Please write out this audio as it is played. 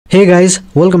Hey guys,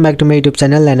 welcome back to my YouTube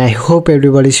channel and I hope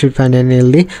everybody should find and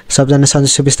healthy. सबजना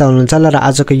सन्चै सुविस्ता हुनुहुन्छ ल र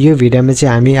आजको यो भिडियोमा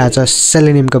चाहिँ हामी आज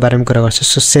Selenium को बारेमा कुरा गर्छौं.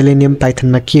 सो Selenium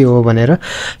Python मा के हो भनेर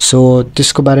सो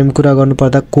त्यसको बारेमा कुरा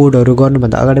गर्नुपर्दा कोडहरु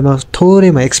गर्नुभन्दा अगाडि म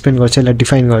थोरैमा एक्सप्लेन गर्छु यसलाई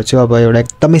डिफाइन गर्छु. अब एउटा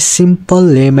एकदमै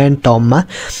सिम्पल लेमन टर्ममा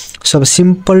सो अब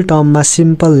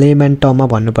सिम्पल लेमन टर्ममा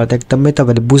भन्नुपर्दा एकदमै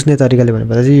तपाईले बुझ्ने तरिकाले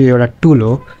भन्नुपर्दा चाहिँ यो एउटा टुल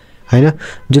हो हैन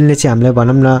जुनले चाहिँ हामीलाई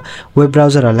भनौं न वेब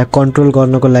ब्राउजरहरुलाई कन्ट्रोल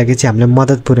गर्नको लागि चाहिँ हामीलाई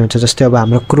मद्दत पुर्याउँछ. जस्तै अब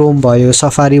हाम्रो क्रोम भयो,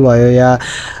 सफारी भयो या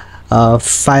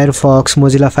फायरफक्स,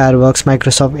 मोजिला फायरफक्स,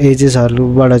 माइक्रोसफ्ट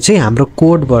एजेसहरुबाट चाहिँ हाम्रो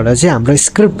कोडबाट चाहिँ हाम्रो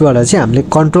स्क्रिप्टबाट चाहिँ हामीले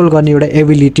कन्ट्रोल गर्ने एउटा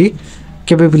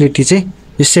क्यापेबिलिटी चाहिँ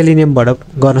यो सेलेनियमबाट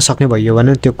गर्न सक्ने भयो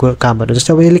भने त्यो कामहरु.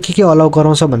 जस्तै अब यसले के अलाउ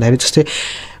गराउँछ भन्दाखेरि जस्तै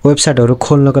वेबसाइटहरु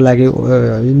खोल्नको लागि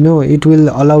it will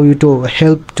allow you to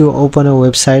help to open a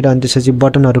website. अनि त्यसपछि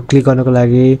बटनहरु क्लिक गर्नको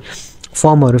लागि,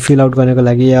 फर्महरु फिल आउट गर्नको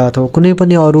लागि या अथवा कुनै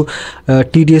पनि अरु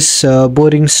टिडियस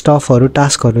बोरिङ स्टफहरु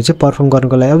टास्कहरु चाहिँ परफर्म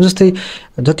गर्नको लागि अब जस्तै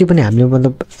जति पनि हामीले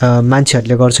मतलब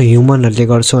मान्छेहरुले गर्छ, ह्युमनहरुले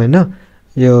गर्छ हैन.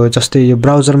 यो जस्तै यो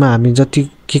ब्राउजरमा हामी जति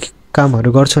के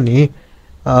कामहरु गर्छौं नि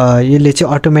यसले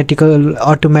चाहिँ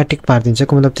अटोमेटिक पार्दिन्छ.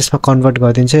 मतलब त्यसमा कन्भर्ट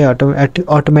गरिदिन्छ,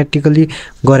 अटोमेटिकली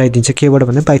गराइदिन्छ. केबाट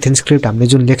भन्दा पाइथन स्क्रिप्ट हामीले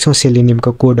जुन लेख्छौं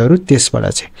सेलेनियमको कोडहरु त्यसबाट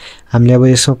चाहिँ हामीले अब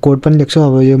यसमा कोड पनि लेख्छौं.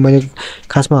 अब यो मैले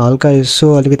खासमा हल्का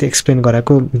यसो अलिकति एक्सप्लेन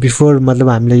गराएको बिफोर मतलब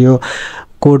हामीले यो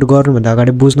कोड गर्नुभन्दा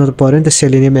अगाडि बुझ्नु त पर्यो नि त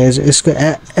सेलेनियम यसको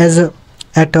एज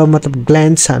एट अ मतलब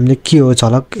ग्लान्स हामीले के हो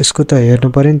झलक यसको त हेर्नु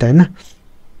पर्यो नि त हैन.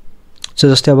 सो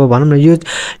जस्तै अब भनौं न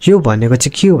यो भनेको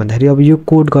चाहिँ के हो भन्दाखेरि अब यो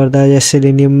कोड गर्दा या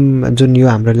सेलेनियम जुन यो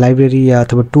हाम्रो लाइब्रेरी या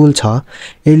अथवा टुल छ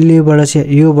यसलेबाट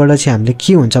चाहिँ हामीले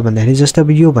के हुन्छ भन्दाखेरि जस्तै अब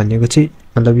यो भनेको चाहिँ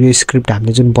मतलब यो स्क्रिप्ट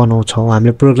हामीले जुन बनाउँछौं,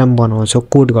 हामीले प्रोग्राम बनाउँछौं,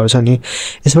 कोड गर्छौं नि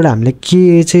यसबाट हामीले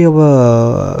के चाहिँ अब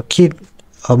के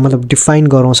मतलब डिफाइन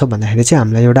गराउँछ भन्दाखेरि चाहिँ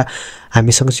हामीलाई एउटा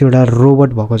हामीसँग चाहिँ एउटा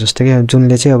रोबोट भएको जस्तो के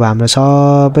जुनले चाहिँ अब हाम्रो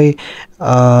सबै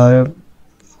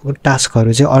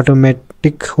टास्कहरु चाहिँ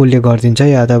अटोमेटिक उसले गर्दिन्छ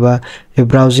या अथवा यो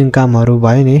ब्राउजिङ कामहरु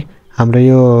भयो नि हाम्रो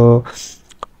यो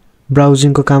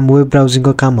ब्राउजिङको काम, वेब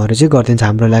ब्राउजिङको कामहरु चाहिँ गर्दिन्छ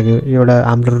हाम्रो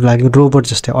लागि रोबोट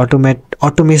जस्तै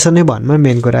अटोमेसन नै भन्नु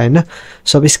मेन कुरा हैन.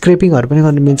 सब स्क्रेपिङहरु पनि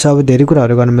गर्न मिल्छ, अब धेरै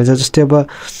कुराहरु गर्न मिल्छ. जस्तै अब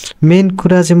मेन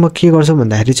कुरा चाहिँ म के गर्छु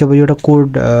भन्दाखेरि चाहिँ अब एउटा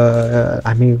कोड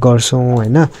हामी गर्छौं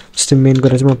हैन. जस्तै मेन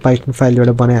कुरा चाहिँ म पाइथन फाइल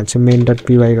एउटा बनाइहाल्छु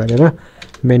main.py गरेर.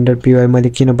 main.py मैले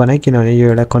किन बनाए किनभने यो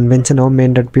एउटा कन्भेन्सन हो.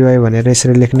 main.py भनेर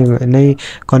यसरी लेख्ने नै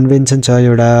कन्भेन्सन छ,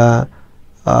 एउटा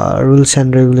rules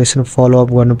and regulation follow up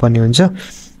गर्नुपर्ने हुन्छ.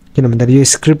 किन भन्दाखेरि यो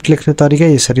स्क्रिप्ट लेख्ने तरिका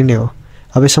यसरी नै हो.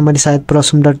 अब यसमा मैले सायद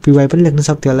प्रसुम.py पनि लेख्न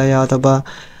सक्थे होला या अथवा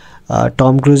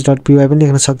tomcruise.py पनि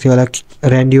लेख्न सक्थे होला,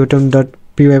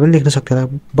 randyautom.py पनि लेख्न सक्थे होला.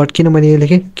 बट किन मैले यो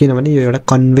लेखे किनभने यो एउटा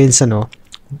कन्भेन्सन हो.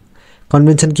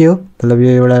 कन्भेन्सन के हो मतलब यो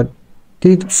एउटा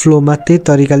त्यही फ्लोमा त्यही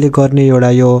तरिकाले गर्ने एउटा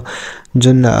यो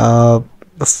जुन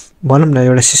भनौं न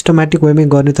एउटा सिस्टमेटिक वेमै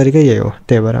गर्ने तरिका यही हो.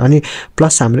 त्यही भएर अनि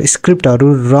प्लस हाम्रो स्क्रिप्टहरु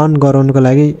रन गराउनको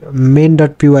लागि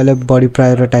main.py लाई बढी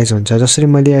प्रायोरिटाइज हुन्छ. जसरी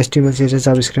मैले HTML CSS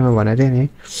जावास्क्रिप्टमा भनेथे नि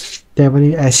त्यहाँ पनि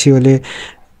SEO ले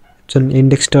जुन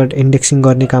इन्डेक्सिङ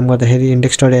गर्ने काम गर्दाखेरि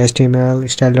index.html,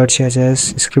 style.css,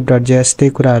 script.js त्यही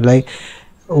कुराहरुलाई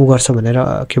गर्छ भनेर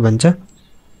के भन्छ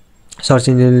सर्च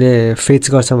इन्जिनले फेच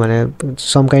गर्छ भने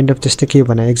सम काइन्ड अफ त्यस्तै के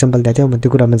भने एक्जाम्पल दिएको थियो. म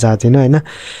त्यो कुरामा जादिन हैन.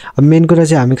 अब मेन कुरा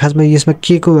चाहिँ हामी खासमा यसमा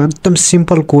के को एकदम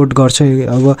सिम्पल कोड गर्छौं.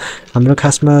 अब हाम्रो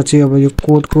खासमा चाहिँ अब यो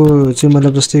कोडको चाहिँ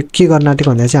मतलब जस्तै के गर्न आँटेको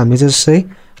भन्दा चाहिँ हामीले जस्तै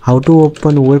हाउ टु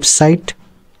ओपन वेबसाइट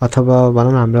अथवा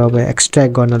भनौं न हाम्रो अब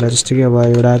एक्सट्र्याक्ट गर्नलाई जस्तै कि अब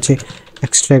एउटा चाहिँ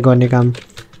एक्सट्र्याक्ट गर्ने काम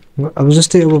अब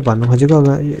जस्तै अब भन्नु खोजेको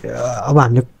अब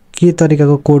हामीले के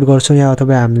तरिकाको कोड गर्छौं या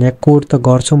अथवा हामीले कोड त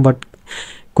गर्छौं बट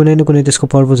कुनै न कुनै त्यसको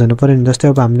पर्पस हुनु पर्यो नि. जस्तै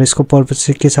अब हामीले यसको पर्पस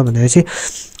चाहिँ के छ भन्दाखेरि चाहिँ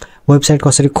वेबसाइट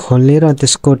कसरी खोल्ने र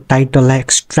त्यसको टाइटललाई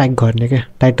एक्सट्र्याक्ट गर्ने के.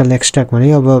 टाइटललाई एक्सट्र्याक्ट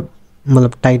भने अब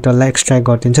मतलब टाइटललाई एक्सट्र्याक्ट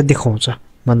गरिदिन्छ देखाउँछ.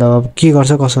 मतलब अब के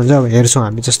गर्छ कसो हुन्छ अब हेर्छौं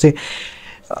हामी. जस्तै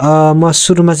म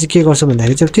सुरुमा चाहिँ के गर्छु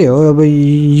भन्दाखेरि चाहिँ त्यही हो अब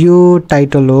यो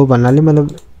टाइटल हो भन्नाले मतलब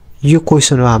यो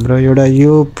क्वेशन हो हाम्रो एउटा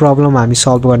यो प्रब्लम हामी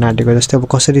सल्भ गर्न आँटेको. जस्तै अब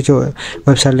कसरी त्यो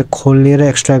वेबसाइटले खोल्ने र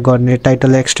एक्सट्र्याक्ट गर्ने,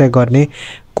 टाइटललाई एक्सट्र्याक्ट गर्ने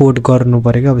कोड गर्नु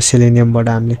पर्यो के अब सेलेनियमबाट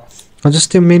हामीले.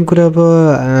 जस्तै मेन कुरा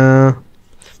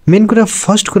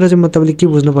फर्स्ट कुरा चाहिँ म तपाईले के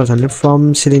बुझ्नु पर्छ भने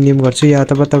फ्रम सेलेनियम गर्छु या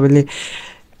अथवा तपाईले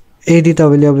यदि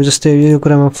तपाईले अब जस्तै यो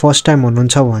कुरामा फर्स्ट टाइम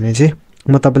हुनुहुन्छ भने चाहिँ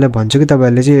म तपाईलाई भन्छु कि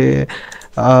तपाईहरुले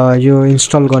चाहिँ यो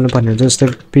इन्स्टल गर्नुपर्ने हुन्छ. जस्तै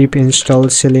pip install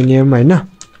selenium हैन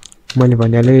मैले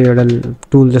भनिहाले एउटा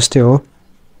टुल जस्तै हो.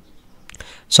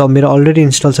 सो मेरो अलरेडी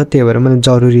इन्स्टल छ त्यही भएर मलाई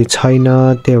जरुरी छैन.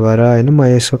 त्यही भएर हैन म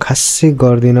यसको खासै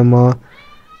गर्दिन. म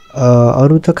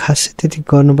अरु त खासै त्यति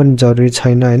गर्नु पनि जरुरी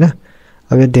छैन हैन.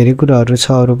 अब यो धेरै कुराहरू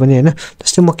छ अरू पनि हैन।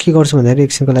 जस्तै म के गर्छु भन्दाखेरि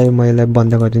एकछिनको लागि म यसलाई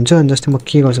बन्द गरिदिन्छु। अनि जस्तै म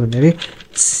के गर्छु भन्दाखेरि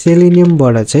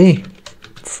सेलेनियमबाट चाहिँ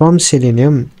फ्रम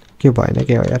सेलेनियम के भएन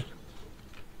के हो यार,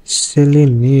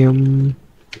 सेलेनियम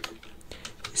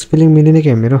स्पेलिङ मिलेन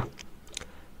के मेरो,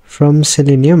 फ्रम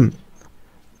सेलेनियम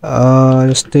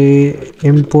जस्तै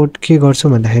इम्पोर्ट के गर्छु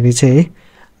भन्दाखेरि चाहिँ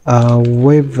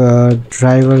वेब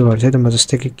ड्राइभर गर्छु है त म।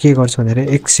 जस्तै कि के गर्छु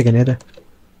भन्दाखेरि एक सेकेन्ड है त,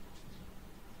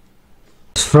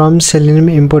 from selenium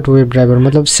import web driver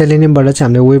मतलब सेलेनियमबाट चाहिँ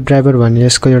हामीले वेब ड्राइभर भन्ने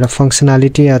यसको एउटा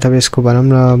फङ्सनालिटी अथवा यसको भनौँ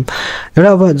न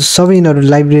एउटा अब सबै यिनीहरू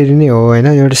लाइब्रेरी नै हो होइन।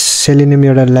 एउटा सेलेनियम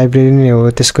एउटा लाइब्रेरी नै हो,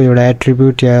 त्यसको एउटा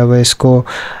एट्रिब्युट या अब यसको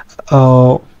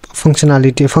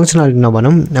फङ्सनालिटी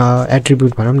नभनौँ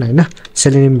एट्रिब्युट भनौँ न होइन।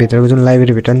 सेलेनियमभित्रको जुन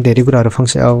लाइब्रेरीभित्र पनि धेरै कुराहरू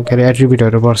के अरे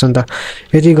एट्रिब्युटहरू पर्छ नि त।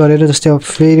 यति गरेर जस्तै अब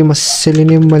फेरि म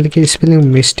सेलेनियम मैले के स्पेलिङ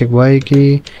मिस्टेक भयो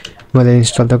कि मैले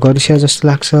इन्स्टल त गरिसकेँ जस्तो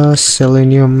लाग्छ।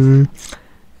 सेलेनियम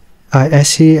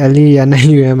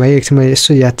SELENIUM है, एकछिन मैले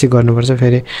यसो याद चाहिँ गर्नुपर्छ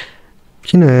फेरि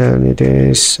किन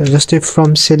जस्तै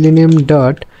from selenium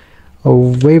dot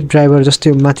web driver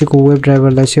जस्तै माथिको वेब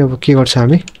ड्राइभरलाई चाहिँ अब के गर्छ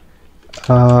हामी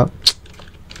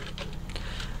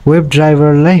वेब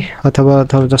ड्राइभरलाई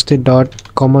अथवा जस्तै डट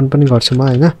कमन पनि गर्छु म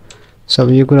होइन। सब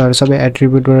यो कुराहरू सबै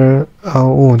एट्रिब्युटबाट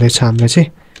हुँदैछ हाम्रो चाहिँ।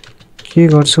 के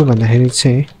गर्छु भन्दाखेरि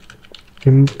चाहिँ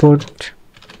इम्पोर्ट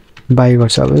बाई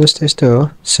गर्छ। अब जस्तै यस्तो हो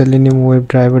selenium web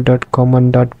driver dot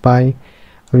common dot by.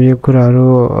 अब यो कुराहरू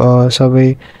सबै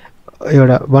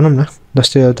एउटा भनौँ न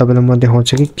जस्तै तपाईँलाई म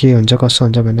देखाउँछु कि के हुन्छ कसो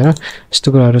हुन्छ भनेर। यस्तो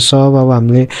कुराहरू सब अब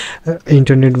हामीले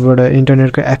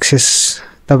इन्टरनेटको एक्सेस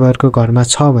तपाईँहरूको घरमा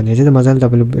छ भने चाहिँ मजाले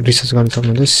तपाईँले रिसर्च गर्न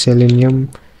सक्नुहुन्छ।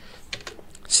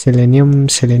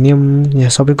 सेलेनियम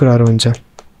यहाँ सबै कुराहरू हुन्छ,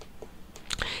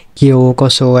 के हो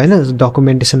कसो हो होइन।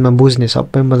 डकुमेन्टेसनमा बुझ्ने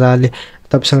सबै मजाले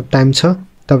तपाईँसँग टाइम छ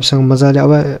तपाईँसँग मजाले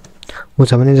अब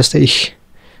हुन्छ भने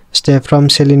जस्तै from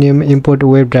selenium import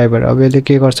web driver. अब यसले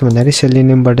के गर्छ भन्दाखेरि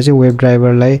सेलेनियमबाट चाहिँ वेब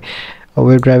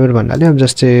ड्राइभर भन्नाले अब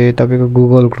जस्तै तपाईँको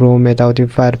गुगल क्रोम यताउति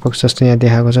फायरफक्स जस्तो यहाँ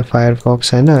देखाएको छ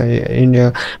फायरफक्स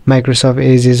होइन, माइक्रोसफ्ट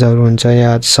एजेसहरू हुन्छ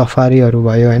या सफारीहरू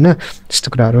भयो होइन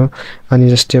त्यस्तो कुराहरू। अनि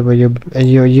जस्तै अब यो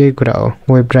यही कुरा हो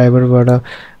web ड्राइभरबाट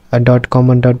dot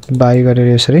common dot by गरेर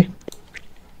यसरी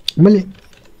मैले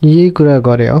यही कुरा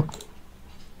गरेँ हो।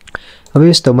 अब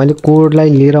यस्तो मैले कोडलाई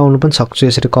लिएर आउनु पनि सक्छु,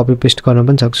 यसरी कपी पेस्ट गर्न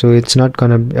पनि सक्छु, it's not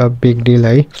gonna a big deal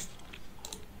है।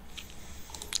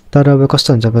 तर अब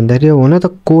कस्तो हुन्छ भन्दाखेरि हुन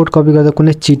त कोड कपी गर्दा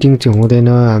कुनै चिटिङ चाहिँ हुँदैन।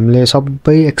 हामीले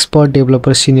सबै एक्सपर्ट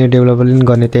डेभलपर सिनियर डेभलपरले पनि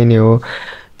गर्ने त्यही नै हो।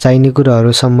 चाहिने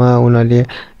कुराहरूसम्म उनीहरूले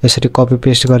यसरी कपी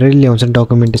पेस्ट गरेर ल्याउँछन्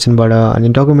डकुमेन्टेसनबाट। अनि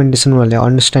डकुमेन्टेसन उनीहरूले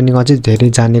अन्डरस्ट्यान्डिङ अझै धेरै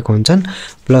जानेको हुन्छन्।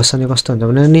 प्लस अनि कस्तो हुन्छ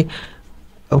भने अनि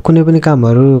अब कुनै पनि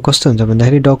कामहरू कस्तो हुन्छ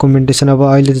भन्दाखेरि डकुमेन्टेसन अब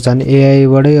अहिले त झन्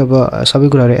एआईबाटै अब सबै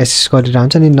कुराहरू एसेस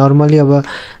गरिरहन्छ नि। नर्मली अब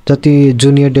जति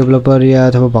जुनियर डेभलपर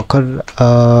या अथवा भर्खर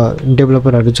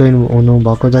डेभलपरहरू जोइन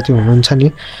हुनुभएको जति हुनुहुन्छ नि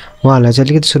उहाँहरूलाई चाहिँ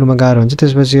अलिकति सुरुमा गाह्रो हुन्छ।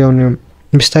 त्यसपछि अनि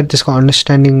बिस्तारै त्यसको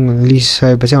अन्डरस्ट्यान्डिङ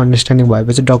लिइसकेपछि अन्डरस्ट्यान्डिङ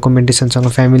भएपछि डकुमेन्टेसनसँग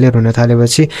फ्यामिलियर हुन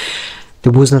थालेपछि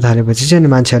त्यो बुझ्न थालेपछि चाहिँ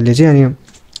अनि मान्छेहरूले चाहिँ अनि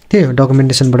त्यही हो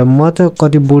डकुमेन्टेसनबाट म त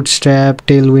कति बुट स्ट्र्याप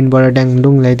टेलविन्डबाट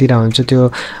ड्याङडुङ ल्याइदिएर हुन्छु। त्यो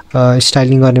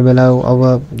स्टाइलिङ गर्ने बेला अब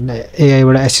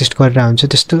एआईबाट एसिस्ट गरेर हुन्छ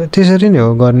त्यसरी नै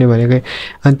हो गर्ने भनेकै।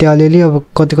 अनि त्यो अलिअलि अब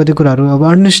कति कुराहरू अब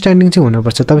अन्डरस्ट्यान्डिङ चाहिँ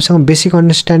हुनुपर्छ। तपाईँसँग बेसिक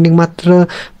अन्डरस्ट्यान्डिङ मात्र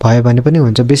भयो भने पनि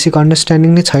हुन्छ, बेसिक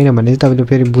अन्डरस्ट्यान्डिङ नै छैन भने चाहिँ तपाईँले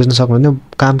फेरि बुझ्न सक्नुहुन्न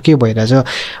काम के भइरहेछ।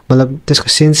 मतलब त्यसको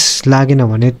सेन्स लागेन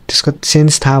भने त्यसको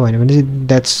सेन्स थाहा भएन भने चाहिँ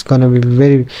that's gonna be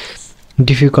very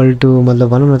difficult to मतलब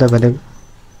भनौँ न तपाईँले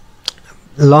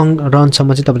लङ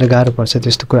रनसम्म चाहिँ तपाईँलाई गाह्रो पर्छ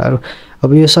त्यस्तो कुराहरू।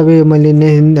 अब यो सबै मैले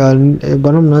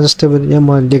भनौँ न जस्तै यहाँ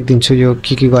म लेखिदिन्छु यो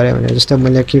के गरेँ भने जस्तै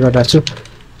मैले के गरिरहेको छु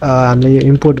हामीले यो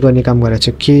इम्पोर्ट गर्ने काम गरिरहेको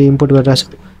छु। के इम्पोर्ट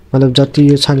गरिरहेको छु मतलब जति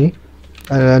यो छ नि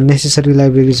नेसेसरी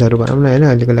लाइब्रेरिजहरू भनौँ न होइन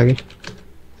अहिलेको लागि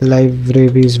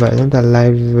लाइब्रेरिज भएछ नि त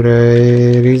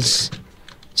लाइब्रेरिज।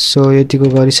 सो यतिको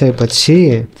गरिसकेपछि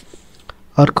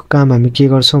अर्को काम हामी के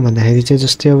गर्छौँ भन्दाखेरि चाहिँ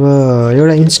जस्तै अब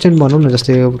एउटा इन्स्टेन्ट भनौँ न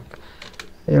जस्तै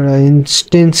एउटा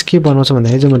इन्स्टेन्स के बनाउँछ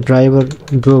भन्दाखेरि चाहिँ म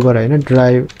ड्राइभर होइन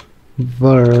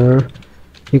ड्राइभर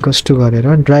इक्वल्स टु गरेर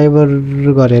ड्राइभर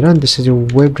गरेर अनि त्यसपछि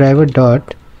वेब ड्राइभर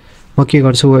डट म के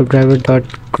गर्छु वेब ड्राइभर डट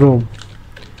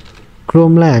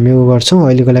क्रोमलाई हामी गर्छौँ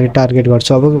अहिलेको लागि टार्गेट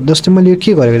गर्छु। अब जस्तै मैले यो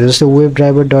के गरेको जस्तै वेब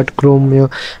ड्राइभर डट क्रोम यो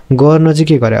गर्न चाहिँ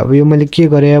के गरेँ अब यो मैले के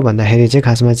गरेँ भन्दाखेरि चाहिँ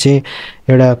खासमा चाहिँ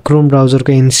एउटा क्रोम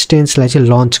ब्राउजरको इन्स्टेन्सलाई चाहिँ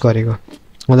लन्च गरेको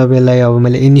मतलब यसलाई अब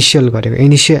मैले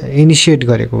इनिसिएट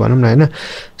गरेको भनौँ न होइन।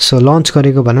 सो लन्च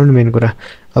गरेको भनौँ न मेन कुरा।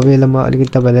 अब यसलाई म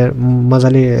अलिकति तपाईँलाई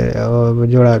मजाले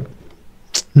एउटा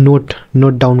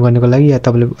नोट डाउन गर्नको लागि या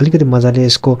तपाईँले अलिकति मजाले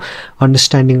यसको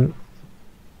अन्डरस्ट्यान्डिङ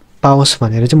पाओस्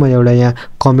भनेर चाहिँ म एउटा यहाँ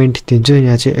कमेन्ट दिन्छु,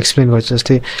 यहाँ चाहिँ एक्सप्लेन गर्छु।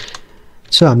 जस्तै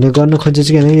सो हामीले गर्न खोजे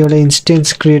चाहिँ के एउटा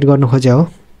इन्स्टेन्स क्रिएट गर्न खोज्या हो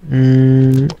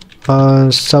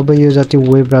सबै यो जति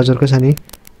वेब ब्राउजरको छ नि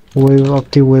web of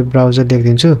the web browser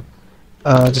लेखिदिन्छु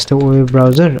जस्तै वेब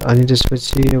ब्राउजर अनि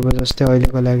त्यसपछि अब जस्तै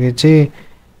अहिलेको लागि चाहिँ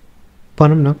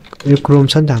भनौँ न यो क्रोम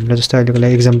छ नि त हाम्रो जस्तै अहिलेको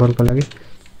लागि इक्जाम्पलको लागि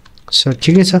सो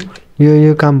ठिकै छ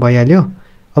यो काम भइहाल्यो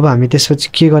अब हामी त्यसपछि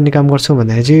के गर्ने काम गर्छौँ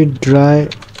भन्दाखेरि चाहिँ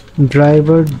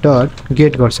ड्राइभर डट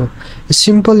गेट गर्छौँ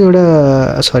सिम्पल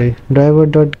एउटा सरी ड्राइभर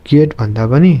डट गेट भन्दा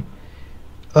पनि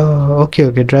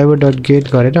ओके ड्राइभर डट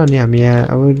गेट गरेर अनि हामी यहाँ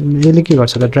अब यसले के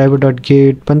गर्छ त ड्राइभर डट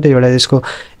गेट पनि त एउटा यसको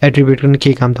एट्रिब्युटको पनि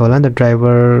केही काम त होला नि त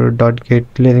ड्राइभर डट गेट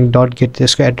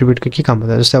त्यसको एट्रिब्युटको के काम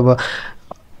हुन्छ जस्तै अब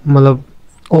मतलब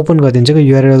ओपन गरिदिन्छ कि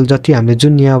युआरएल जति हामीले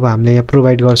जुन यहाँ अब हामीले यहाँ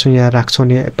प्रोभाइड गर्छौँ यहाँ राख्छौँ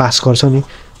नि पास गर्छौँ नि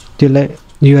त्यसलाई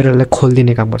युआरएललाई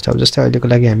खोलिदिने काम गर्छ अब जस्तै अहिलेको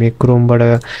लागि हामी क्रोमबाट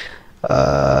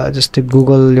जस्तै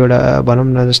गुगल एउटा भनौँ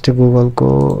न जस्तै गुगलको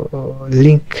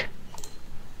लिङ्क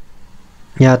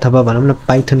या अथवा भनौँ न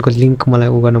पाइथनको लिङ्क मलाई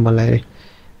उ गर्न मन लाग्यो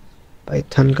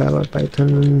पाइथनका अब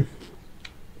पाइथन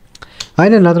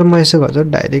होइन नत्र म यसो गर्छु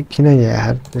डाइरेक्ट किन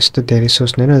यार यस्तो धेरै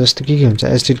सोच्दैन जस्तो के हुन्छ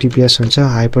एचटिटिपिएस हुन्छ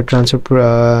हाइपर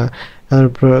ट्रान्सफर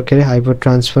के अरे हाइपर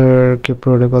ट्रान्सफर के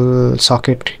protocol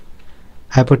socket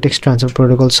hyper text transfer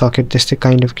protocol socket त्यस्तै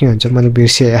काइन्ड अफ के हुन्छ मैले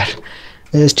बिर्सेँ यार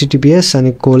एचटिटिपिएस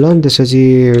अनि कोलन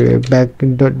त्यसपछि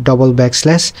डबल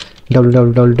ब्याकस्ल्यास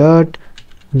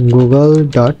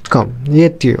www.google.com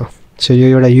यति हो सो यो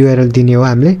एउटा युआरएल दिने हो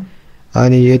हामीले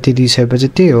अनि यति दिइसकेपछि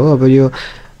त्यही हो अब यो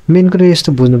मेन कुरा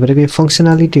यस्तो बुझ्नु पऱ्यो कि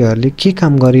फङ्सनालिटीहरूले के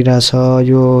काम गरिरहेछ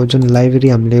यो जुन लाइब्रेरी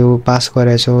हामीले पास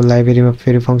गरेछौँ लाइब्रेरीमा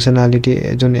फेरि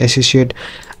फङ्सनालिटी जुन एसोसिएट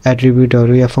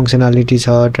एट्रिब्युटहरू या फङ्सनालिटी छ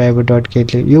ड्राइभर डट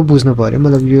गेटले यो बुझ्नु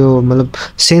पऱ्यो मतलब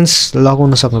सेन्स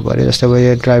लगाउन सक्नु पऱ्यो जस्तै अब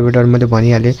यो ड्राइभर डट मैले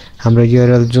भनिहालेँ हाम्रो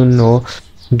युआरएल जुन हो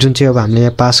जुन चाहिँ अब हामीले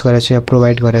यहाँ पास गरेछौँ या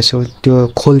प्रोभाइड गरेछौँ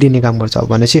त्यो खोलिदिने काम गर्छ अब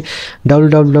भनेपछि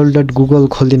www.google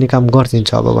खोलिदिने काम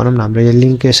गरिदिन्छ अब भनौँ न हाम्रो यो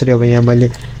लिङ्क यसरी अब यहाँ मैले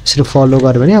यसरी फलो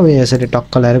गरेँ भने अब यहाँ यसरी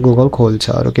टक्क लगाएर गुगल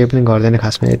खोल्छ अरू केही पनि गर्दैन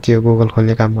खासमा यति हो गुगल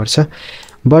खोल्ने काम गर्छ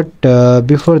बट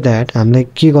बिफोर द्याट हामीलाई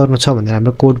के गर्नु छ भन्दा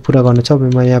हाम्रो कोड पुरा गर्नु छ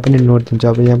अब म यहाँ पनि नोट दिन्छु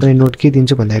अब यहाँ पनि नोट के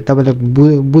दिन्छु भन्दाखेरि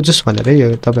तपाईँलाई बुझोस् भनेर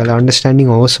यो तपाईँलाई अन्डरस्ट्यान्डिङ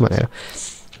होस् भनेर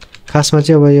खासमा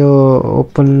चाहिँ अब यो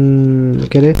ओपन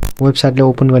के अरे वेबसाइटले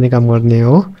ओपन गर्ने काम गर्ने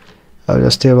हो अब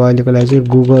जस्तै अब अहिलेको लागि चाहिँ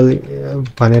गुगल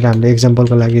भनेर हामीले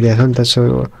एक्जाम्पलको लागि दिएको छ नि त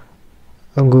सो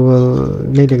गुगल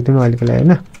नै लेख्दिउँ अहिलेको लागि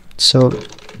होइन सो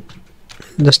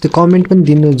जस्तै कमेन्ट पनि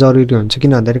दिनु जरुरी हुन्छ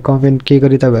किन भन्दाखेरि कमेन्ट के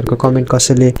गरी तपाईँहरूको कमेन्ट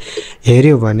कसैले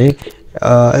हेऱ्यो भने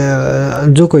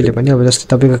जो कोहीले पनि अब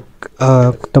जस्तै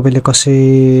तपाईँले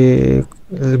कसै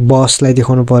बसलाई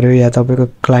देखाउनु पऱ्यो या तपाईँको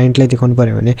क्लाइन्टलाई देखाउनु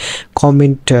पऱ्यो भने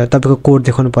कमेन्ट तपाईँको कोड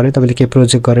देखाउनु पऱ्यो तपाईँले के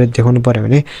प्रोजेक्ट गरेर देखाउनु पऱ्यो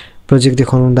भने प्रोजेक्ट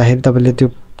देखाउँदाखेरि तपाईँले त्यो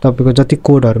तपाईँको जति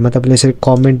कोडहरूमा तपाईँले यसरी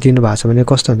कमेन्ट दिनुभएको छ भने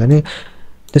कस्तो हुन्छ भने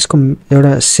त्यसको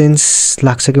एउटा सेन्स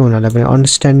लाग्छ कि उनीहरूलाई पनि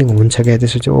अन्डरस्ट्यान्डिङ हुन्छ क्या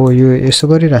त्यसपछि ओ यो यसो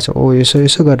गरिरहेछ ओ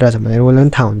यसो गरिरहेछ भनेर उसलाई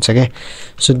पनि थाहा हुन्छ क्या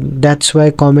so that's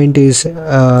why comment is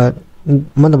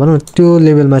मतलब भनौँ त्यो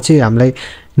लेभलमा चाहिँ हामीलाई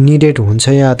निडेड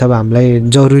हुन्छ या अथवा हामीलाई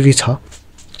जरुरी छ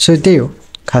सो त्यही हो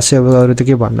खासै अब अरू त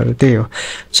के भन्नु त्यही हो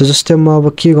सो जस्तै म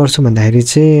अब के गर्छु भन्दाखेरि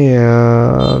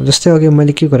चाहिँ जस्तै अघि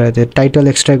मैले के गरेको थिएँ टाइटल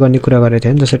एक्सट्र्याक्ट गर्ने कुरा गरेको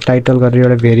थिएँ नि जस्तै टाइटल गरेर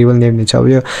एउटा भेरिएबल नेम दिन्छ अब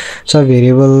यो सब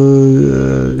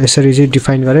भेरिएबल यसरी चाहिँ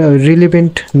डिफाइन गरेर अब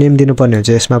रिलेभेन्ट नेम दिनुपर्ने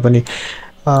हुन्छ यसमा पनि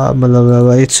मतलब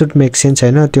अब इट सुड मेक सेन्स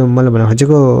होइन त्यो मैले भन्न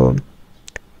खोजेको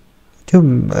त्यो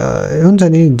हुन्छ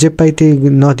नि जे पाइ त्यही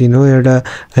नदिनु एउटा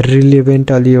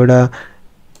रिलेभेन्ट अलि एउटा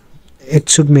इट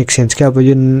सुड मेक सेन्स क्या अब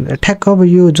यो ठ्याक्क अब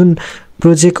यो जुन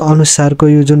प्रोजेक्ट अनुसारको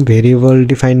यो जुन भेरिएबल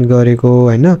डिफाइन गरेको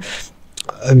होइन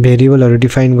भेरिएबलहरू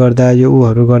डिफाइन गर्दा यो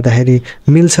उहरू गर्दाखेरि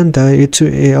मिल्छ नि त इट्स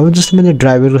अब जस्तै मैले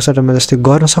ड्राइभरको सट्टामा जस्तै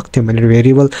गर्न सक्थेँ मैले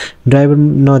भेरिएबल ड्राइभर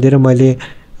नदिएर मैले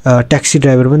ट्याक्सी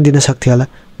ड्राइभर पनि दिन सक्थेँ होला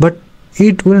but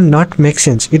it will not make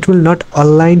sense it will not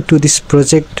align to this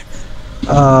project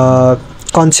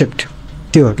concept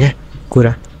त्यो हो क्या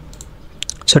कुरा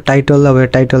सो टाइटल अब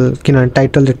टाइटल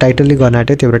किनभने टाइटलले गर्न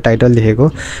आँट्यो त्यो एउटा टाइटल लेखेको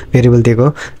भेरिएबल दिएको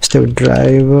जस्तै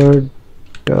ड्राइभर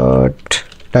डट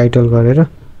टाइटल गरेर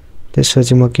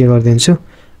त्यसपछि म के गरिदिन्छु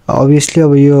अभियसली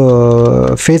अब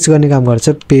यो फेच गर्ने काम गर्छ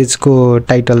पेजको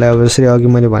टाइटललाई अब जसरी अघि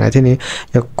मैले भनेको थिएँ नि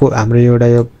यो हाम्रो एउटा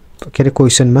यो के अरे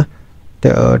क्वेसनमा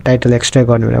त्यो टाइटल एक्सट्रा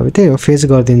गर्ने भने अब त्यही हो फेच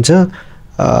गरिदिन्छ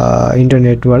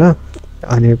इन्टरनेटबाट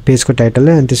अनि पेजको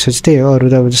टाइटललाई अनि त्यसपछि त्यही हो अरू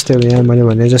त अब जस्तै अब यहाँ मैले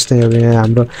भने जस्तै अब यहाँ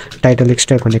हाम्रो टाइटल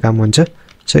एक्सट्र्याक्ट हुने काम हुन्छ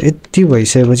सो यति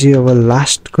भइसकेपछि अब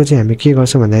लास्टको चाहिँ हामी के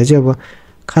गर्छौँ भन्दाखेरि चाहिँ अब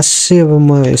खासै अब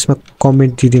म यसमा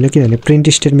कमेन्ट दिँदिनँ किनभने प्रिन्ट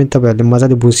स्टेटमेन्ट तपाईँहरूले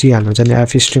मजाले बुझिहाल्नुहुन्छ नि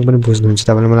एफ स्ट्रिङ पनि बुझ्नुहुन्छ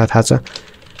तपाईँलाई मलाई थाहा छ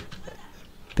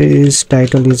पेज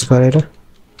टाइटल युज गरेर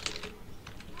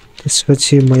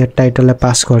त्यसपछि म यहाँ टाइटललाई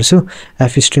पास गर्छु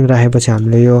एफ स्ट्रिङ राखेपछि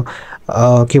हामीले यो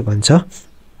के भन्छ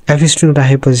एफ स्ट्रिङ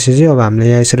राखेपछि चाहिँ अब हामीले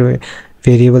यहाँ यसरी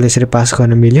भेरिएबल यसरी पास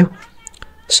गर्न मिल्यो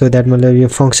सो द्याट मतलब यो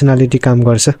फङ्सनालिटी काम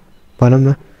गर्छ भनौँ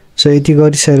न सो यति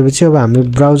गरिसकेपछि अब हामीले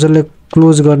ब्राउजरले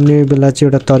क्लोज गर्ने बेला चाहिँ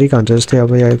एउटा तरिका हुन्छ जस्तै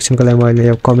अब यो एकछिनको लागि म अहिले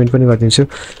यो कमेन्ट पनि गरिदिन्छु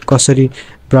कसरी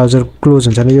ब्राउजर क्लोज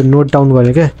हुन्छ भने यो नोट डाउन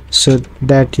गरेँ क्या so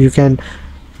that you can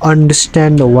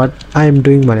understand what I am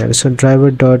doing भनेर so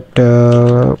driver dot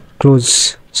close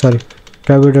sorry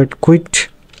driver dot quit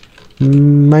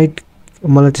might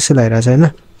मलाई त्यसै लागिरहेको छ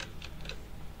होइन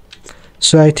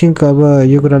सो आई थिङ्क अब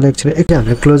यो कुरालाई एकचोटि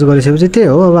हामीले क्लोज गरिसकेपछि त्यही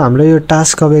हो अब हाम्रो यो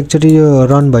टास्क अब एकचोटि यो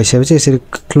रन भइसकेपछि यसरी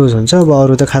क्लोज हुन्छ अब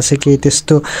अरू त खासै केही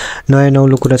त्यस्तो नयाँ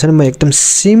नौलो कुरा छैन म एकदम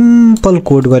सिम्पल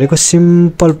कोड गरेको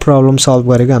सिम्पल प्रब्लम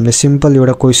सल्भ गरेको हामीले सिम्पल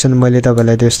एउटा क्वेसन मैले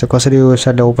तपाईँलाई त्यस्तो कसरी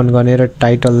वेबसाइटलाई ओपन गर्ने र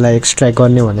टाइटललाई एक्सट्र्याक्ट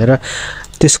गर्ने भनेर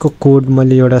त्यसको कोड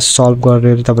मैले एउटा सल्भ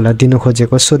गरेर तपाईँलाई दिन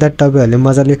खोजेको सो द्याट तपाईँहरूले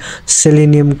मजाले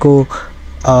सेलेनियमको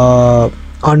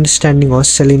अन्डरस्ट्यान्डिङ होस्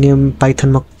सेलेनियम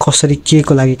पाइथनमा कसरी के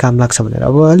को लागि काम लाग्छ भनेर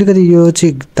अब अलिकति यो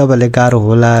चाहिँ तपाईँलाई गाह्रो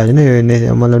होला होइन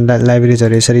यो मतलब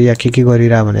लाइब्रेरिजहरू यसरी या के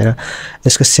गरिरह भनेर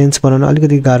यसको सेन्स बनाउन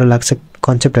अलिकति गाह्रो लाग्छ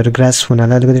कन्सेप्टहरू ग्रास्प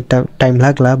हुनलाई अलिकति टाइम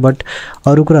लाग्ला बट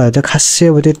अरू कुराहरू त खासै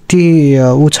अब त्यति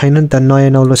ऊ छैन नि त नयाँ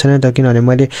नौलो छैन नि त किनभने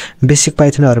मैले बेसिक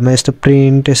पाइथनहरूमा यस्तो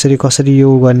प्रिन्ट यसरी कसरी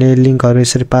यो गर्ने लिङ्कहरू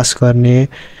यसरी पास गर्ने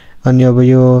अनि अब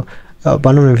यो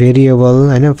भनौँ न भेरिएबल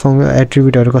होइन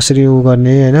एट्रिब्युटहरू कसरी उ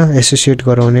गर्ने होइन एसोसिएट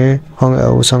गराउने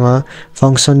उसँग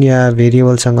फङ्सन या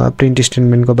भेरिएबलसँग प्रिन्ट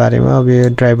स्टेटमेन्टको बारेमा अब यो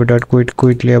ड्राइभर डट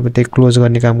क्विटले अब त्यही क्लोज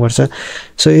गर्ने काम गर्छ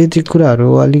सो यति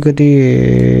कुराहरू अलिकति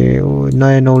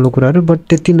नयाँ नौलो कुराहरू बट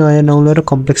त्यति नयाँ नौलो र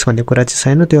कम्प्लेक्स भन्ने कुरा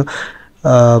चाहिँ छैन त्यो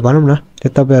भनौँ न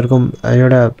त्यो तपाईँहरूको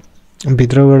एउटा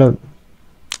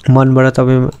भित्रबाट मनबाट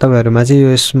तपाईँहरूमा चाहिँ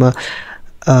यो यसमा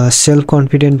सेल्फ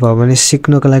कन्फिडेन्ट भयो भने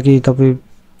सिक्नको लागि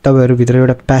तपाईँहरूभित्र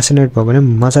एउटा प्यासनेट भयो भने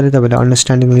मजाले तपाईँले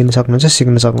अन्डरस्ट्यान्डिङ लिन सक्नुहुन्छ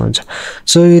सिक्न सक्नुहुन्छ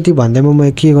सो यति भन्दैमा म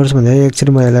के गर्छु भन्दाखेरि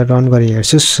एक्चुअली म यसलाई रन गरी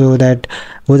हेर्छु so that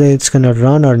whether it's can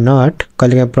run or not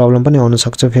कहिलेकाहीँ प्रब्लम पनि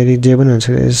आउनसक्छ फेरि जे पनि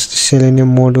हुन्छ सेलेनियम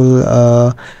मोडुल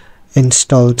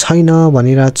इन्स्टल छैन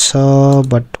भनिरहेको छ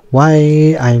but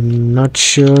why I am not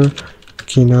sure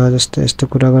किन जस्तो यस्तो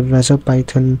कुरा गरिरहेछ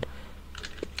पाइथन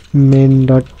मेन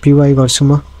डट पिवाई गर्छु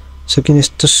म सो किन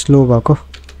यस्तो स्लो भएको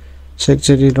सो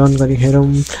एकचोटि रन गरी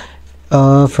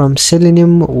हेरौँ from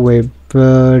selenium web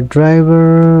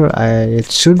driver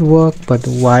it should work but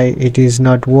why it is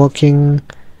not working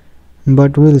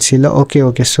but will see ल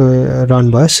ओके सो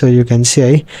रन भयो सो यु क्यान सी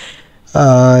है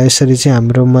यसरी चाहिँ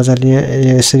हाम्रो मजाले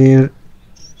यसरी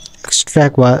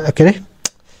एक्सट्र्याक्ट भयो के अरे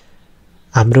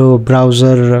हाम्रो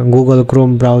ब्राउजर गुगल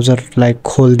क्रोम ब्राउजरलाई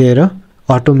खोलिदिएर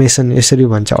अटोमेसन यसरी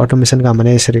भन्छ अटोमेसन काम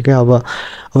भने यसरी क्या अब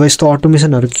यस्तो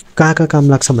अटोमेसनहरू कहाँ काम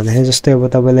लाग्छ भन्दाखेरि जस्तै अब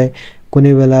तपाईँलाई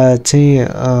कुनै बेला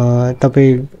चाहिँ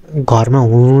तपाईँ घरमा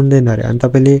हुनुहुँदैन अरे अनि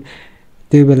तपाईँले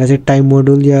त्यो बेला चाहिँ टाइम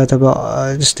मोडुल या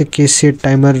तपाईँ जस्तै के सेट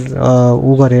टाइमर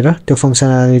उ गरेर त्यो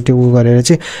फङ्सनालिटी उ गरेर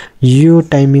चाहिँ यो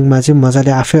टाइमिङमा चाहिँ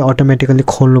मजाले आफै अटोमेटिकली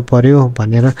खोल्नु पर्यो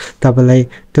भनेर तपाईँलाई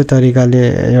त्यो तरिकाले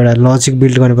एउटा लजिक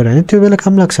बिल्ड गर्नु पर्यो भने त्यो बेला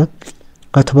काम लाग्छ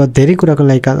अथवा धेरै कुराको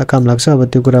लागि काम लाग्छ अब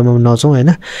त्यो कुरामा नजाउँ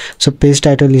होइन so page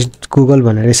title is Google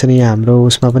भनेर यसरी यहाँ हाम्रो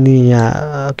उसमा पनि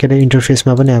यहाँ के अरे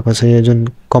इन्टरफेसमा पनि आएको छ यो जुन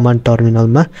कमान्ड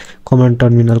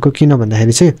टर्मिनलको किन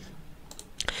भन्दाखेरि चाहिँ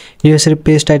यो यसरी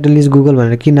पेज टाइटल इज गुगल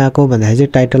भनेर किन आएको भन्दाखेरि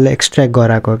चाहिँ टाइटललाई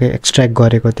एक्सट्र्याक्ट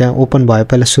गरेको त्यहाँ ओपन भयो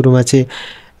पहिला सुरुमा चाहिँ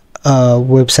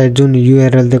वेबसाइट जुन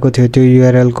युआरएल दिएको थियो त्यो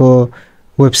युआरएलको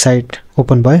वेबसाइट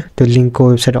ओपन भयो त्यो लिङ्कको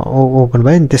वेबसाइट ओपन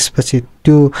भयो अनि त्यसपछि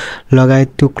त्यो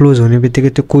लगायत त्यो क्लोज हुने बित्तिकै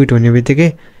त्यो क्विट हुने बित्तिकै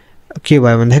के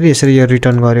भयो भन्दाखेरि यसरी यो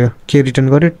रिटर्न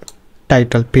गर्यो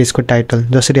टाइटल पेजको टाइटल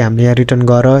जसरी हामीले यहाँ रिटर्न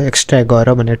गर एक्सट्र्याक्ट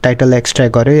गर भनेर टाइटललाई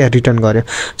एक्सट्र्याक्ट गर्यो या रिटर्न गर्यो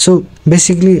सो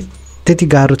बेसिकली त्यति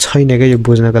गाह्रो छैन क्या यो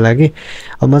बुझ्नको लागि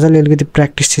अब मजाले अलिकति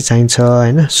प्र्याक्टिस चाहिँ चाहिन्छ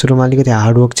होइन सुरुमा अलिकति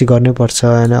हार्डवर्क चाहिँ गर्नुपर्छ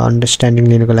होइन अन्डरस्ट्यान्डिङ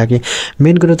लिनको लागि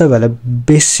मेन कुरो तपाईँहरूलाई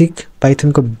बेसिक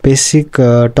पाइथनको बेसिक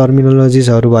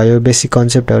टर्मिनोलोजिजहरू भयो बेसिक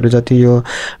कन्सेप्टहरू जति यो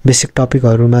बेसिक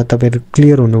टपिकहरूमा तपाईँहरू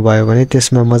क्लियर हुनुभयो भने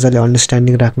त्यसमा मजाले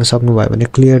अन्डरस्ट्यान्डिङ राख्न सक्नुभयो भने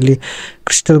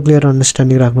क्रिस्टल क्लियर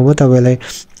अन्डरस्ट्यान्डिङ राख्नुभयो तपाईँलाई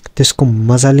त्यसको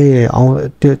मजाले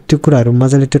त्यो कुराहरू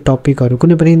मजाले त्यो टपिकहरू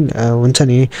कुनै पनि हुन्छ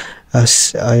नि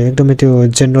एकदमै त्यो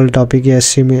जेनरल टपिक या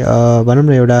भनौँ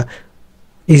न एउटा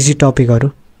इजी टपिकहरू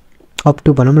अप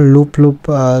टु भनौँ न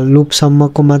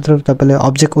लुपसम्मको मात्र तपाईँलाई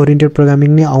अब्जेक्ट ओरिएन्टेड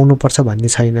प्रोग्रामिङ नै आउनुपर्छ भन्ने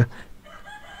छैन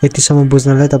यतिसम्म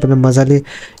बुझ्नलाई तपाईँले मजाले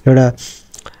एउटा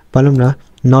भनौँ न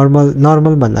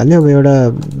नर्मल भन्नाले अब एउटा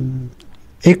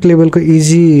एक लेभलको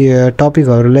इजी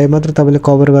टपिकहरूलाई मात्र तपाईँले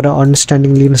कभर गरेर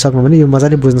अन्डरस्ट्यान्डिङ लिन सक्नु भने यो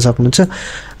मजाले बुझ्न सक्नुहुन्छ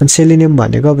अनि सेलेनियम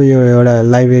भनेको अब यो एउटा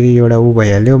लाइब्रेरी एउटा ऊ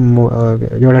भइहाल्यो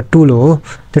एउटा टुल हो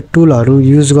त्यो टुलहरू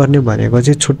युज गर्ने भनेको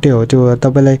चाहिँ छुट्टै हो त्यो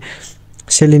तपाईँलाई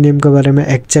सेलेनियमको बारेमा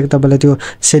एक्ज्याक्ट तपाईँलाई त्यो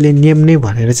सेलेनियम नै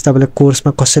भनेर चाहिँ तपाईँलाई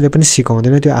कोर्समा कसैले पनि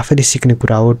सिकाउँदैन, त्यो आफैले सिक्ने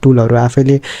कुरा हो। टुलहरू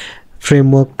आफैले,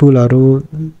 फ्रेमवर्क, टुलहरू,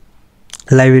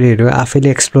 लाइब्रेरीहरू आफैले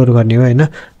एक्सप्लोर गर्ने हो होइन।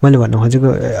 मैले भन्नु खोजेको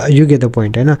यु गेट द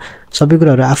पोइन्ट होइन। सबै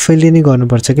कुराहरू आफैले नै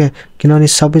गर्नुपर्छ क्या, किनभने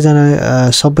सबैजना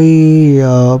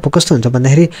अब कस्तो हुन्छ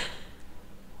भन्दाखेरि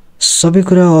सबै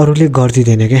कुरा अरूले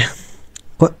गरिदिँदैन क्या।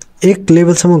 एक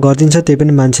लेभलसम्म गरिदिन्छ, त्यही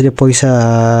पनि मान्छेले पैसा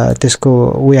त्यसको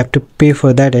we have to pay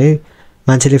for that है।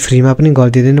 मान्छेले फ्रीमा पनि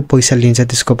गरिदिँदैन, पैसा लिन्छ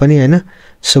त्यसको पनि होइन।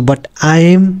 सो बट आई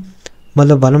एम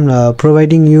मतलब भनौँ न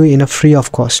providing you in a free of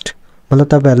cost. मतलब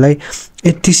तपाईँहरूलाई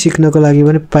यति सिक्नको लागि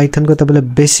पनि पाइथनको तपाईँलाई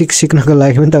बेसिक सिक्नको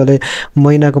लागि पनि तपाईँलाई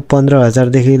महिनाको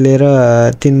 15,000 लिएर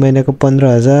 3 महिनाको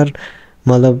 15,000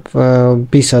 मतलब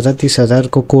 20,000 30,000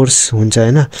 को कोर्स हुन्छ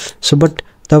होइन। सो बट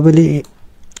तपाईँले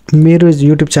मेरो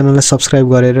युट्युब च्यानललाई सब्सक्राइब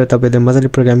गरेर तपाईँले मजाले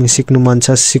प्रोग्रामिङ सिक्नु मन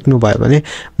छ, सिक्नुभयो भने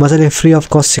मजाले फ्री अफ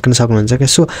कस्ट सिक्न सक्नुहुन्छ क्या।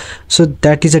 So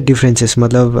that is a differences.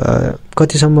 मतलब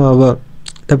कतिसम्म अब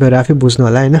तपाईँहरू आफै बुझ्नु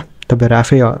होला होइन। तपाईँहरू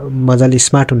आफै मजाले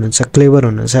स्मार्ट हुनुहुन्छ, क्लेभर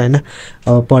हुनुहुन्छ होइन,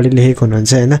 अब पढे लेखेको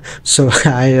हुनुहुन्छ होइन। So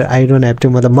I don't have to,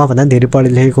 मतलब मभन्दा धेरै पढे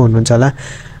लेखेको हुनुहुन्छ होला,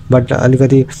 बट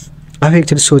अलिकति आफै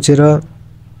एकचोटि सोचेर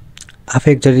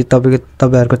आफै एकचोटि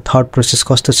तपाईँहरूको थट प्रोसेस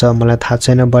कस्तो छ मलाई थाहा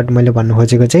छैन, बट मैले भन्नु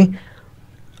खोजेको चाहिँ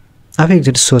आफै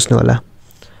एकचोटि सोच्नु होला।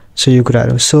 सो यो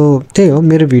कुराहरू। सो त्यही हो,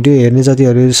 मेरो भिडियो हेर्ने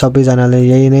जतिहरू सबैजनालाई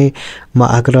यही नै म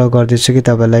आग्रह गर्दैछु कि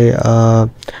तपाईँलाई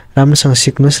राम्रोसँग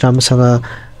सिक्नुहोस्, राम्रोसँग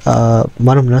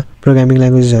भनौँ न प्रोग्रामिङ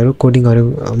ल्याङ्ग्वेजहरू, कोडिङहरू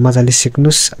मजाले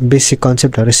सिक्नुहोस्, बेसिक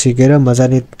कन्सेप्टहरू सिकेर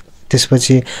मजाले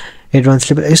त्यसपछि एडभान्स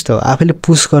लेभल यस्तो आफैले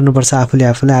पुस गर्नुपर्छ,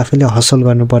 आफूले हसल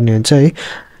गर्नुपर्ने हुन्छ है।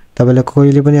 तपाईँलाई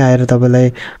कोहीले पनि आएर तपाईँलाई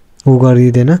उ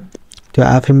गरिदिँदैन, त्यो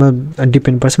आफैमा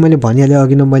डिपेन्ड पर्छ। मैले भनिहालेँ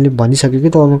अघि नै, मैले भनिसकेँ कि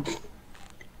त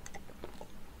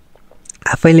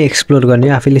आफैले एक्सप्लोर गर्ने,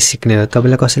 आफैले सिक्ने हो।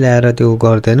 तपाईँलाई कसैले आएर त्यो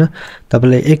गर्दैन।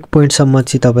 तपाईँलाई एक पोइन्टसम्म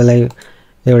चाहिँ तपाईँलाई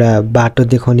एउटा बाटो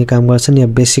देखाउने काम गर्छ नि, या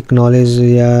बेसिक नलेज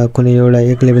या कुनै एउटा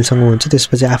एक लेभलसँग हुन्छ,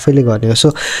 त्यसपछि आफैले गर्ने हो। So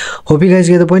hope you guys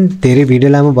get the point. धेरै भिडियो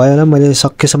लामो भयो होला, मैले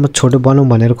सकेसम्म छोटो बनाऊँ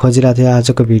भनेर खोजिरहेको थिएँ।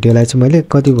 आजको भिडियोलाई चाहिँ मैले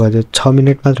कति भयो 6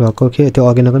 मिनट मात्र भएको के, त्यो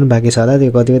अघि नै पनि बाँकी छ होला,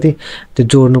 त्यो कति त्यो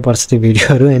जोड्नुपर्छ त्यो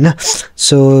भिडियोहरू होइन।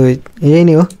 सो यही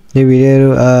नै हो यो भिडियोहरू।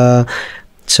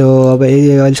 सो अब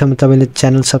अहिलेसम्म तपाईँले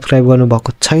च्यानल सब्सक्राइब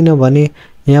गर्नुभएको छैन भने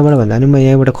यहाँबाट भन्दा पनि म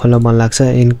यहीँबाट खोल्न मन लाग्छ,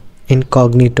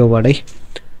 इनकग्निटोबाटै।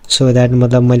 सो द्याट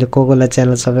मतलब मैले कोलाई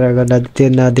च्यानल सब्सक्राइब गर्दा त्यो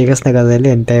नदेखास् न कसैले,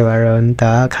 अनि त्यही भएर हो नि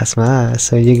त खासमा।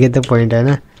 So you get the point होइन।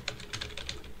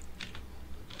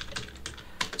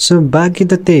 सो बाँकी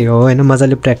त त्यही हो होइन,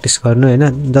 मजाले प्र्याक्टिस गर्नु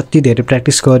होइन। जति धेरै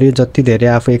प्र्याक्टिस गर्यो, जति धेरै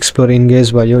आफू एक्सप्लोर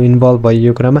इन्गेज भयो, इन्भल्भ भयो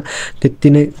यो कुरामा, त्यति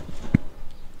नै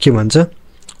के भन्छ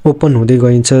ओपन हुँदै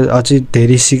गइन्छ। अझै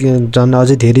धेरै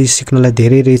अझै धेरै सिक्नलाई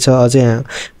धेरै रहेछ, अझै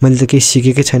मैले त केही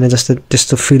सिकेकै छैन जस्तो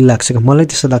त्यस्तो फिल लाग्छ कि, मलाई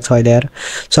त्यस्तो लाग्छ अहिले यार।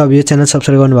 सो अब यो च्यानल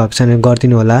सब्सक्राइब गर्नुभएको छैन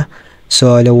गरिदिनु होला। सो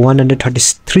अहिले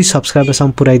 133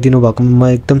 सब्सक्राइबरसम्म पुऱ्याइदिनु भएकोमा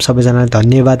म एकदम सबैजनालाई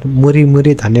धन्यवाद,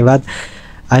 मुरी धन्यवाद।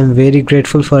 I am very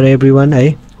grateful for every one है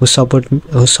हु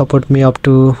support me up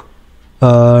to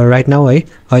right now है,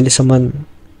 अहिलेसम्म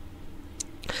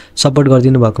सपोर्ट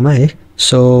गरिदिनु भएकोमा है।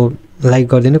 सो लाइक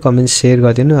गरिदिनु, कमेन्ट सेयर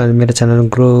गरिदिनु, अनि मेरो च्यानल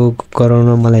ग्रो गराउन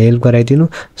मलाई हेल्प गराइदिनु।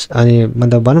 अनि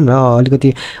मतलब भनौँ न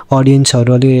अलिकति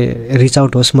अडियन्सहरू अलि रिच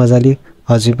आउट होस् मजाले।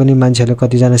 हजुर पनि मान्छेहरूले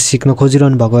कतिजना सिक्न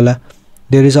खोजिरहनु भएको होला।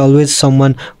 There is always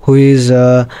someone who is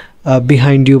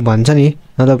behind you भन्छ नि,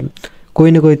 मतलब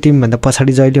कोही न कोही टिमभन्दा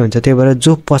पछाडि जहिले हुन्छ। त्यही भएर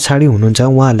जो पछाडि हुनुहुन्छ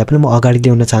उहाँहरूलाई पनि म अगाडि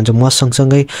ल्याउन चाहन्छु, म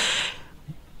सँगसँगै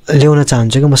ल्याउन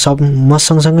चाहन्छु कि म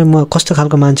सँगसँगै म कस्तो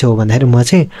खालको मान्छे हो भन्दाखेरि म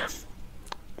चाहिँ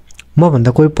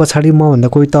मभन्दा कोही पछाडि, मभन्दा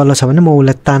कोही तल छ भने म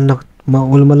उसलाई तान्न,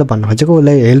 मतलब भन्नु खोजेको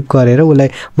उसलाई हेल्प गरेर उसलाई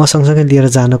म सँगसँगै लिएर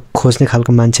जान खोज्ने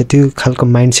खालको मान्छे, त्यो खालको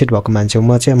माइन्डसेट भएको मान्छे हो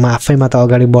म चाहिँ। म आफैमा त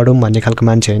अगाडि बढौँ भन्ने खालको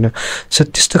मान्छे होइन। सो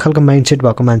त्यस्तो खालको माइन्डसेट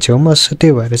भएको मान्छे हो म। सो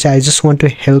त्यही भएर चाहिँ I just want to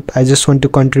help, I just want to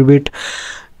contribute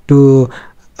to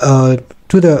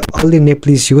the all the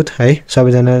Nepalese youth है।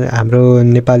 सबैजना हाम्रो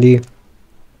नेपाली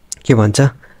के भन्छ,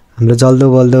 हाम्रो जल्दो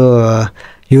बल्दो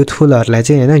युथफुलहरूलाई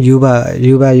चाहिँ होइन,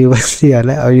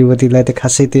 युवतीलाई त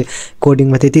खासै त्यो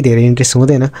कोडिङमा त्यति धेरै इन्ट्रेस्ट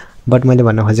हुँदैन, बट मैले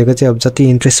भन्न खोजेको चाहिँ अब जति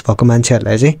इन्ट्रेस्ट भएको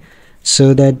मान्छेहरूलाई चाहिँ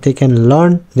so that they can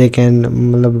learn, they can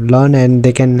मतलब learn and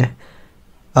they can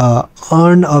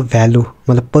earn a value.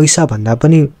 मतलब पैसा भन्दा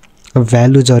पनि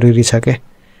भ्यालु जरुरी छ क्या,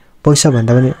 पैसा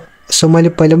भन्दा पनि। सो मैले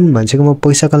पहिला पनि भन्छु कि म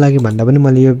पैसाको लागि भन्दा पनि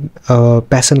मैले यो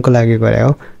प्यासनको लागि गरेँ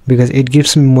हो, because it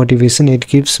gives me motivation, it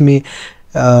gives me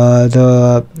the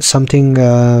something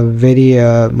very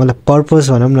मतलब पर्पज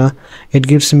भनौँ न, it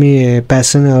gives me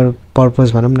passion or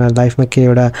purpose भनौँ न। लाइफमा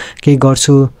केही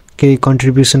गर्छु, केही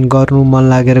कन्ट्रिब्युसन गर्नु मन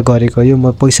लागेर गरेको, यो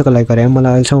म पैसाको लागि गरेँ।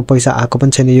 मलाई अहिलेसम्म पैसा आएको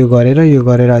पनि छैन यो गरेर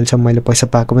अहिलेसम्म मैले पैसा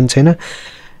पाएको पनि छैन।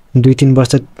 2-3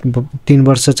 वर्ष 3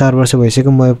 वर्ष 4 वर्ष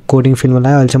भइसक्यो म कोडिङ फिल्डमा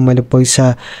लाग्यो। अहिलेसम्म मैले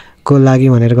पैसाको लागि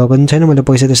भनेर गएको पनि छैन, मैले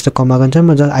पैसा त्यस्तो कमाएको पनि छैन।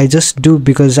 म I just do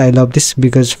because I love this,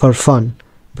 because for fun,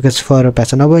 because for a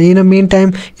passion. अब in a main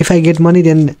time if I get money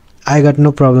then I got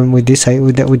no problem with this, है,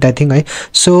 विथ द्याट थिङ, है।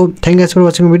 So thank you guys for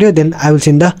watching video, then I will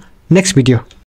see in the next video.